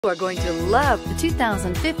You are going to love the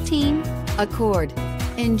 2015 Accord.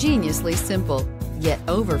 Ingeniously simple, yet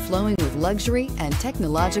overflowing with luxury and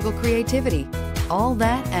technological creativity. All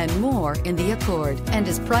that and more in the Accord, and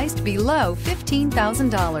is priced below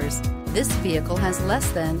 $15,000. This vehicle has less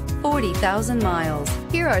than 40,000 miles.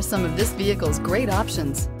 Here are some of this vehicle's great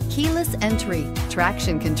options: keyless entry,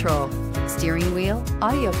 traction control, steering wheel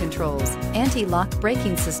audio controls, anti-lock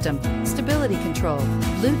braking system, stability control,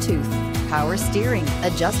 Bluetooth, power steering,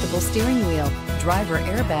 adjustable steering wheel, driver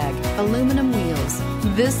airbag, aluminum wheels.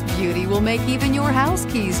 This beauty will make even your house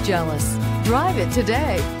keys jealous. Drive it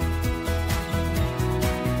today.